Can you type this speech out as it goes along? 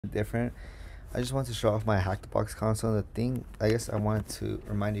different. I just want to show off my Hack the Box console. The thing I guess I wanted to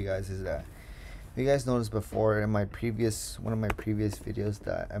remind you guys is that you guys noticed before in my previous one of my previous videos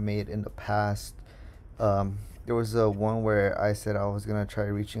that I made in the past, there was a one where I said I was gonna try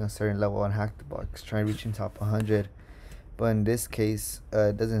reaching a certain level on Hack the Box, try reaching top 100. But in this case,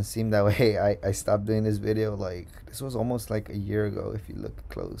 it doesn't seem that way. I stopped doing this video, like this was almost like a year ago if you look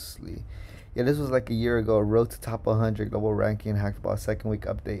closely. Yeah, this was like a year ago. Road to top 100 global ranking, Hack the Box second week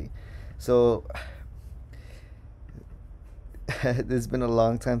update. So it's been a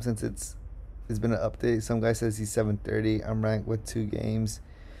long time since it's been an update. Some guy says he's 730. I'm ranked with 2 games.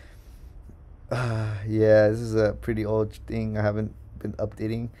 Yeah, this is a pretty old thing. I haven't been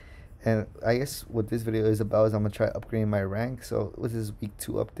updating, and I guess what this video is about is I'm gonna try upgrading my rank. So with this week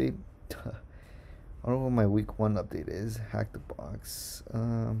 2 update, I don't know what my week 1 update is. Hack the Box.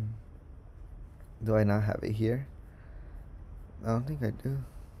 Do I not have it here? I don't think I do.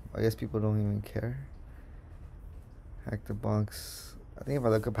 I guess people don't even care. Hack the Box. I think if I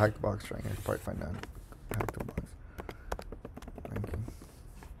look up Hack the Box rank, I can probably find out. Hack the Box ranking.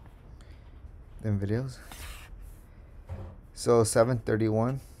 Then videos. So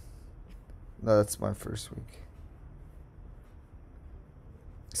 731. No, that's my first week.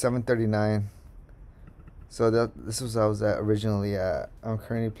 739. So this was I was at originally at. I'm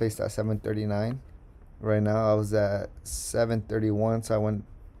currently placed at 739. Right now I was at 731, so I went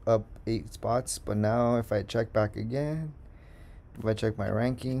up 8 spots. But now if I check back again, if I check my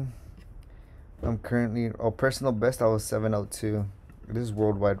ranking, I'm currently personal best I was 702. This is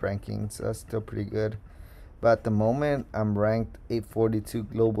worldwide ranking, so that's still pretty good. But at the moment I'm ranked 842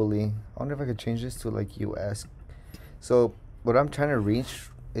 globally. I wonder if I could change this to like US. So what I'm trying to reach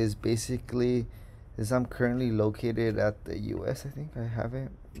is basically I'm currently located at the US. I think I have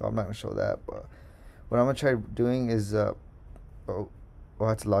it. Oh, I'm not gonna show that, but what I'm gonna try doing is I'll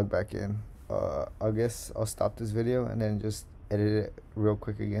have to log back in. I guess I'll stop this video and then just edit it real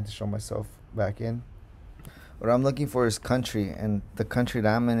quick again to show myself back in. What I'm looking for is country, and the country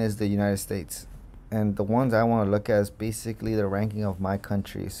that I'm in is the United States. And the ones I want to look at is basically the ranking of my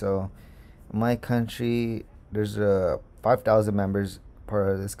country. So my country, there's 5,000 members part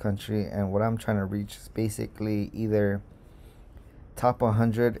of this country, and what I'm trying to reach is basically either top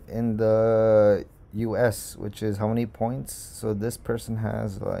 100 in the US, which is how many points. So this person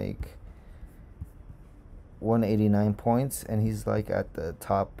has like 189 points, and he's like at the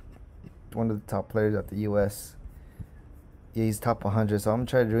top, one of the top players at the US. Yeah, he's top 100. So I'm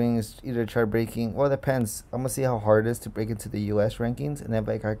trying doing is either try breaking, well, it depends. I'm gonna see how hard it is to break into the US rankings, and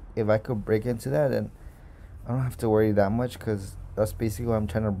if I could break into that, then I don't have to worry that much, because that's basically what I'm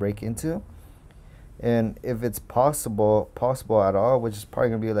trying to break into. And if it's possible at all, which is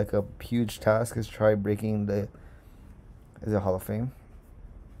probably gonna be like a huge task, is try breaking the Hall of Fame.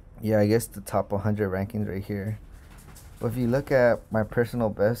 Yeah, I guess the top 100 rankings right here. But if you look at my personal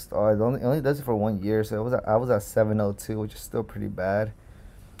best, it only does it for 1 year, so I was at 702, which is still pretty bad.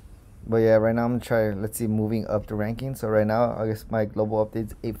 But yeah, right now I'm gonna try, let's see, moving up the ranking. So right now, I guess my global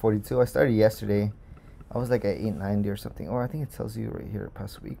update's 842. I started yesterday. I was like at 890 or something. Or I think it tells you right here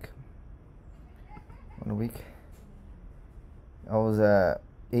past week. 1 week. I was at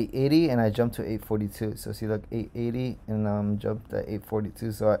 880 and I jumped to 842. So see, look, 880 and now jumped at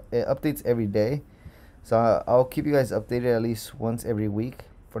 842. So it updates every day. So I'll keep you guys updated at least once every week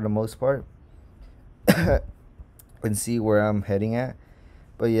for the most part, and see where I'm heading at.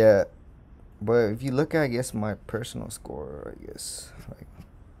 But yeah, but if you look at, I guess, my personal score, I guess, like,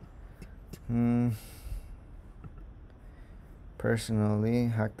 personally,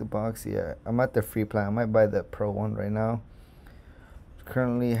 Hack the Box, yeah, I'm at the free plan. I might buy the pro one right now.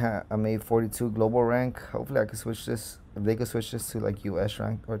 Currently, I'm 842 global rank. Hopefully I can switch this. If they could switch this to like US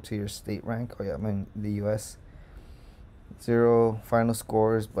rank or to your state rank. Oh yeah, I'm in the US. 0 final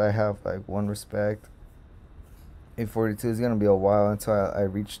scores, but I have like 1 respect. 842 is gonna be a while until I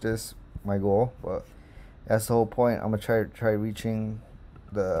reach this, my goal, but that's the whole point. I'm gonna try reaching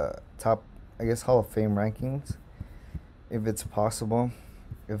the top, I guess, Hall of Fame rankings if it's possible.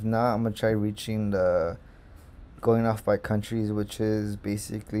 If not, I'm gonna try reaching the going off by countries, which is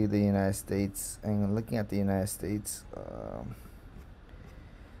basically the United States. And looking at the United States,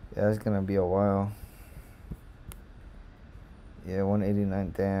 yeah, it's gonna be a while. Yeah,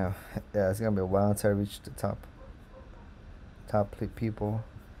 189. Damn. Yeah, it's gonna be a while until I reach the top people.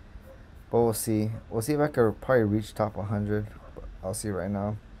 But we'll see. We'll see if I could probably reach top 100. But I'll see right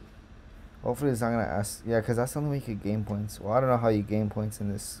now. Hopefully it's not gonna ask. Yeah, because that's the only way you could gain points. Well, I don't know how you gain points in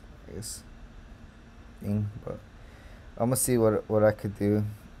this, I guess, thing, but I'm gonna see what I could do.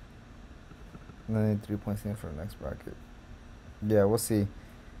 And then 3 points in for the next bracket. Yeah, we'll see.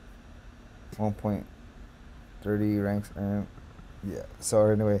 1.30 ranks earned. Yeah. So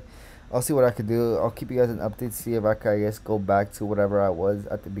anyway, I'll see what I could do. I'll keep you guys an update. See if I can, I guess, go back to whatever I was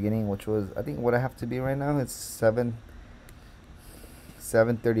at the beginning, which was, I think, what I have to be right now. It's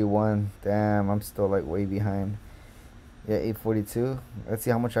 731. Damn, I'm still like way behind. Yeah, 842. Let's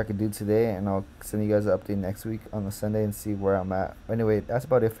see how much I could do today, and I'll send you guys an update next week on the Sunday and see where I'm at. Anyway, that's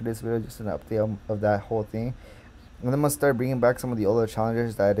about it for this video. Just an update of that whole thing. And then I'm gonna start bringing back some of the older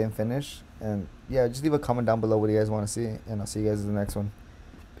challenges that I didn't finish. And yeah, just leave a comment down below what you guys want to see, and I'll see you guys in the next one.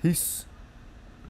 Peace.